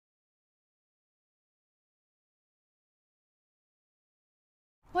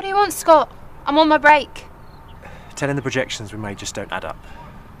What do you want, Scott? I'm on my break. Telling the projections we made just don't add up.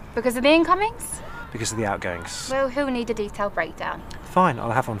 Because of the incomings? Because of the outgoings. Well, he'll need a detailed breakdown. Fine,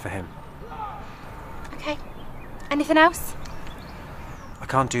 I'll have one for him. Okay. Anything else? I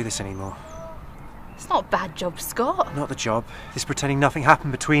can't do this anymore. It's not a bad job, Scott. Not the job. This pretending nothing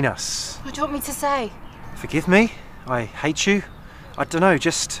happened between us. What do you want me to say? Forgive me? I hate you? I don't know,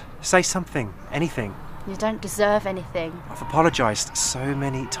 just say something. Anything. You don't deserve anything. I've apologised so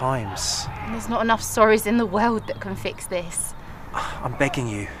many times. And there's not enough sorries in the world that can fix this. I'm begging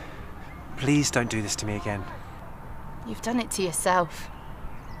you. Please don't do this to me again. You've done it to yourself.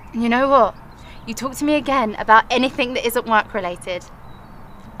 And you know what? You talk to me again about anything that isn't work-related,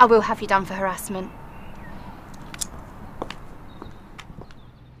 I will have you done for harassment.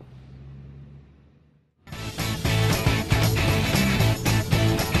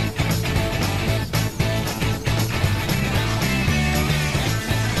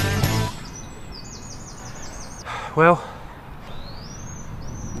 Well,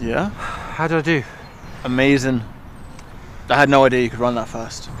 Yeah? how did I do? Amazing. I had no idea you could run that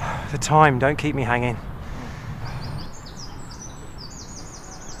fast. The time, don't keep me hanging.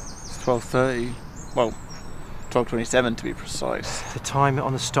 It's 12:30. Well, 12:27 to be precise. The time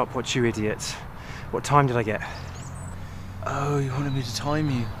on the stopwatch, you idiot. What time did I get? Oh, you wanted me to time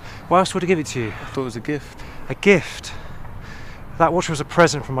you. Why else would I give it to you? I thought it was a gift. A gift? That watch was a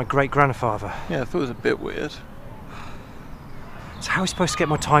present from my great-grandfather. Yeah, I thought it was a bit weird. So how are we supposed to get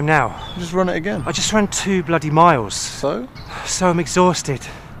my time now? Just run it again. I just ran 2 bloody miles. So? So I'm exhausted.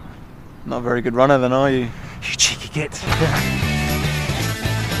 Not a very good runner then, are you? You cheeky git.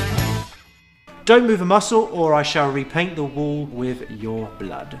 Don't move a muscle or I shall repaint the wall with your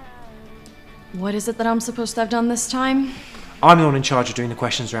blood. What is it that I'm supposed to have done this time? I'm the one in charge of doing the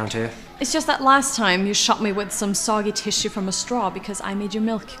questions around here. It's just that last time you shot me with some soggy tissue from a straw because I made your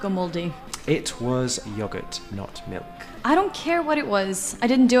milk go moldy. It was yogurt, not milk. I don't care what it was. I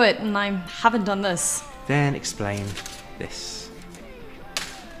didn't do it, and I haven't done this. Then explain this.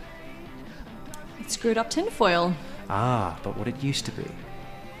 It's screwed up tinfoil. Ah, but what it used to be.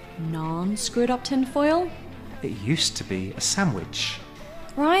 Non-screwed up tinfoil? It used to be a sandwich.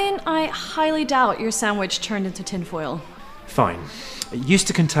 Ryan, I highly doubt your sandwich turned into tinfoil. Fine. It used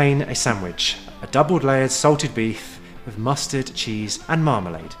to contain a sandwich, a doubled layered salted beef with mustard, cheese and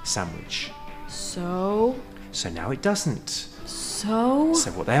marmalade sandwich. So now it doesn't. So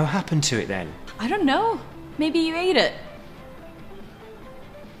So what the hell happened to it then? I don't know. Maybe you ate it.